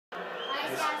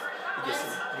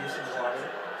some water,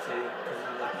 so because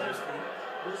you look thirsty.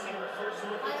 We're seeing the first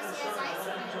look at the John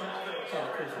Jones. It's all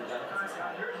cruising down because it's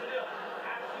hot. Here's the deal.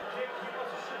 After you kick, you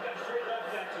must have shoot that straight up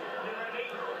that to you. You know what I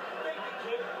mean? Make the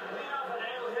kick, lean off an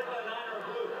angle, hit by a 9 or a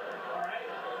blue. Alright?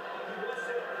 You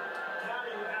listen,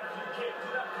 counter you after you kick. Do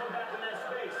not come back in that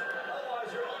space. Otherwise,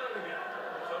 you're owning the guy.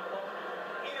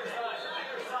 Either side.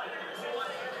 So why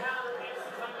don't you counter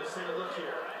every time? Let's take a look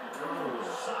here.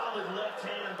 Solid left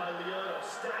hand by Lyoto.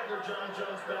 Stagger John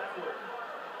Jones backward.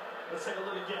 Let's take a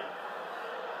look again.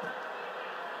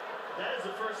 That is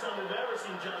the first time we've ever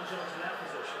seen John Jones in that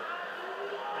position.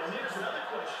 And here's another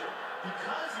question.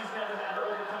 Because he's never had to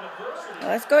overcome adversity.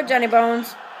 Let's go, Johnny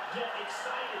Bones. Get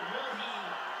excited. Will he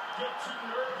get too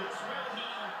nervous? Will he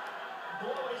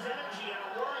blow his energy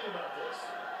out worrying about this?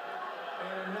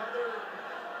 And another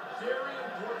very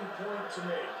important point to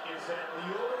make is that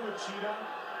Lyoto Machida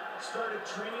started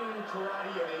training in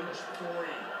karate at age 3.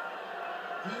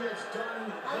 He has done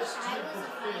this type of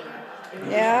thing in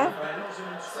battles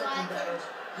and in striking battles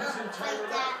his entire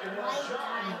life. And while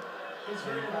John is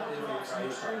very orthodox and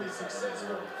extremely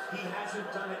successful, he hasn't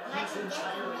done it his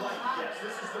entire life. Yes,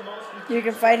 this is the most. You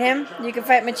can fight him? You can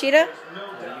fight Machida?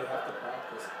 No doubt. You have to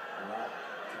practice a lot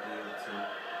to be able to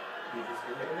be this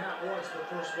good. And that was the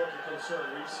first look of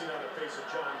concern we've seen on the face of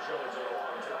John Jones in a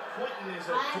long time. Quentin is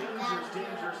a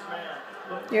dangerous man.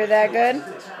 You're that good?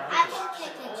 I can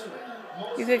kick a tree.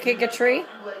 You could kick a tree?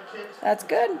 That's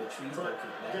good.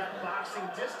 That boxing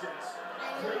distance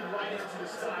played right into the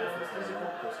style and the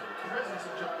physical presence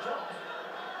of John Jones.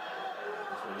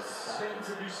 Same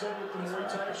could be said with the Muay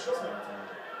Thai shoulder.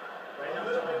 Right, a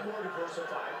little bit more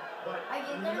diversified, but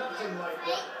nothing like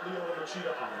what Lyoto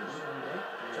Machida offers.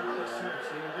 John looks smart.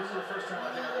 This is the first time I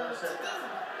think I've ever said that.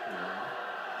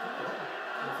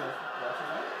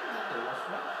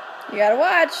 You gotta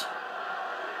watch.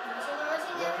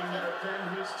 Looking to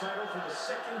defend his title for the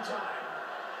second time.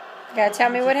 You gotta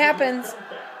tell me what happens.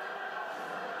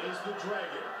 Is the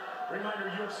Dragon. Reminder,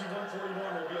 UFC 141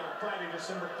 will be on Friday,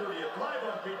 December 30th, live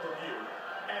on pay-per-view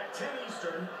at 10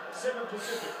 Eastern, 7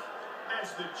 Pacific,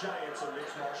 as the giants of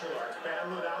mixed martial arts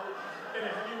battle it out in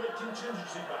a heavyweight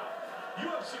contingency bout.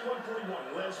 UFC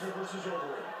 141, Lesnar versus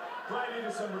Overeem. Friday,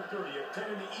 December 30th, 10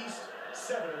 in the East,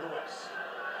 7 in the West.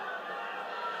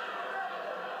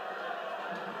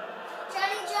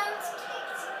 Johnny Jones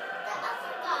kicked the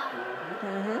other guy.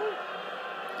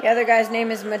 The other guy's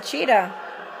name is Machida.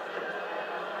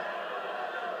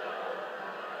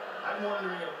 I'm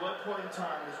wondering at what point in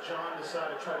time does John decide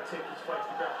to try to take his fight to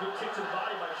the ground? Good kick to the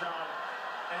body by John.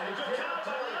 And a good count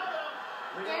by Lyoto.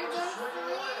 Lyoto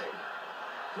swinging away.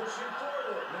 Pushing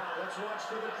forward. Now let's watch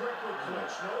for the crippling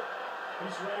clinch. Nope.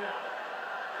 He's right out.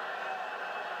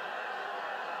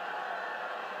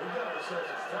 We got ourselves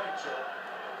a fight, Joe.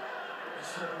 We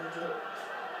certainly do.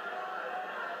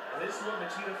 And this is what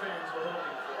Machida fans were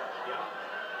hoping for.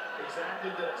 Yeah.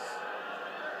 Exactly this.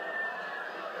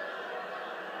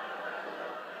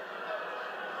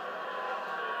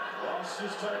 Lost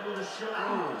his title to show.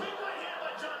 Big right hand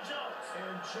by John Jones.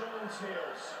 And Jones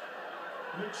hails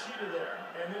Machida there.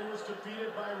 And then was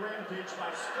defeated by Rampage by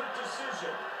split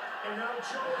decision. And now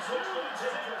Jones looks for the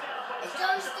takedown. Is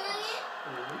Jones doing it?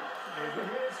 And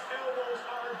his elbows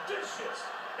are vicious.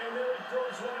 And there he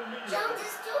throws one immediately. Jones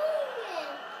is doing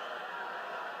it.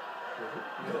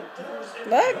 The force and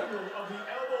Look. power of the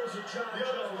elbows of John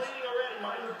Jones. Bleeding already,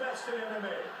 One Mike. of the best in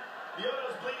MMA.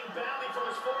 Lyoto's bleeding badly from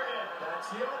his forehead.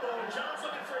 That's the elbow. And John's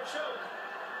looking for a choke.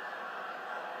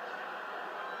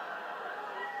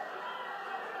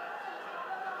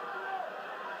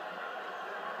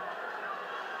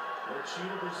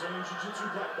 Machida, Brazilian Jiu-Jitsu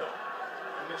black belt.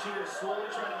 And Machida is slowly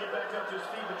trying to get back up to his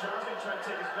feet, but John's going to try to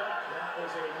take his back. That was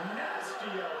a nasty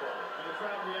elbow. And the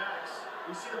crowd reacts.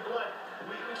 We see the blood.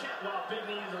 We can't, wow, big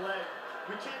knee to the leg.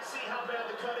 We can't see how bad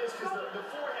the cut is because the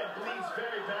forehead bleeds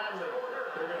very badly.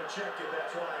 They're going to check it,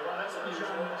 that's why. Wow, that's unusual.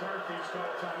 John McCarthy's got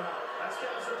a timeout. That's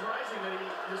kind of surprising that he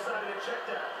decided to check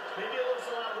that. Maybe it looks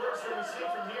a lot worse than we see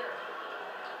from here.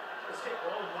 Let's take,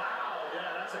 oh, wow.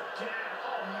 Yeah, that's a gash.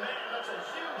 Oh, man, that's a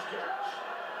huge gash.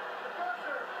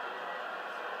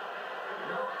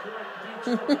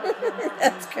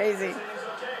 That's crazy.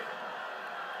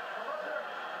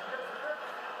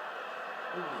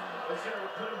 Let's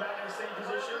put him back in the same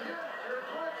position.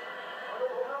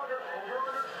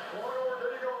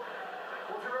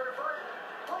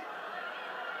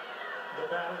 The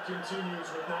battle continues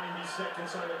with 90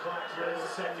 seconds on the clock here in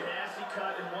the second. Nasty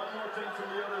cut, and one more thing for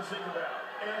Lyoto to think about.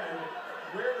 And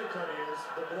where the cut is,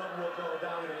 the blood will go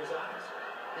down in his eyes.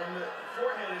 And the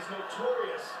forehead is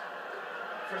notorious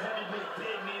for heavy knee,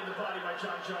 big knee in the body by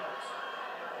John Jones.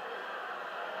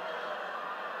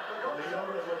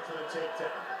 Leota looked for the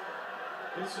takedown.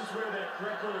 This is where that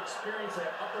Greco experience,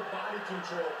 that upper body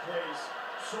control plays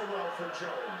so well for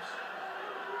Jones.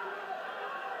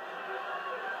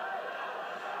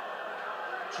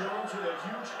 Jones with a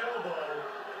huge elbow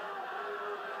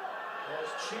has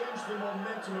changed the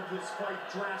momentum of this fight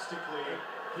drastically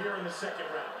here in the second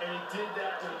round. And he did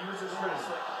that to use his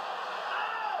wrestling.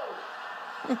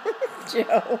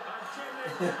 Joe.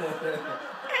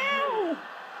 Ow!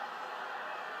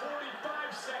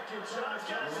 45 seconds. John's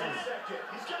got his head. Second.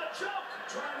 He's got a choke.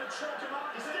 Trying to choke him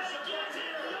out. He's got a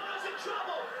guillotine. Leota's in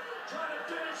trouble. Trying to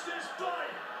finish this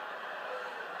fight.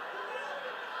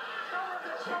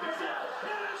 It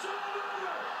is all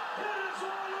over. It is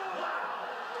all over. Wow.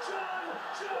 John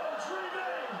Jones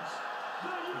remains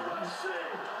the UFC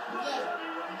light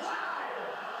heavyweight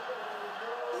champion.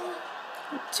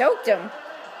 Choked him.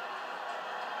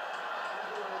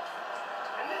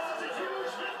 And this is a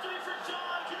huge victory for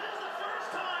John, because this is the first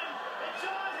time that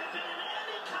John has been in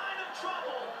any kind of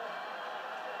trouble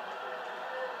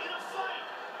in a fight.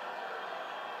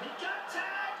 He got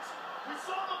tagged. We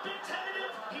saw him a bit tentative.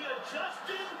 He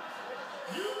adjusted,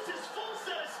 used his full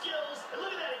set of skills, and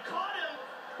look at that. He caught him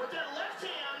with that left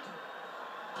hand,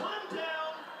 put him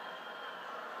down,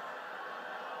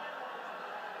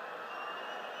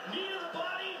 knee to the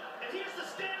body, and here's the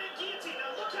standing guillotine.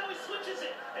 Now look how he switches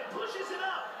it and pushes it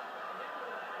up.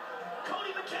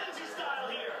 Cody McKenzie style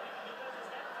here.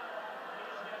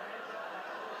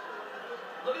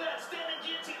 Look at that standing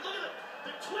guillotine. Look at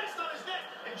the twist on his neck.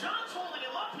 And John's holding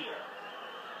him up here.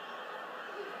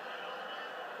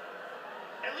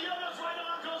 And Leota's right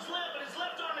arm goes limp, but his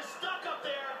left arm is stuck up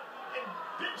there. And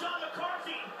Big John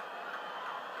McCarthy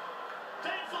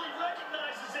thankfully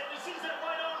recognizes it. He sees that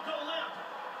right arm go limp.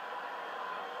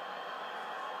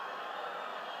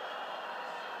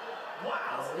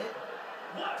 Wow. That's it.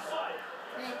 What a fight.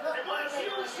 Hey, look, And what a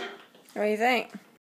huge... What do you think?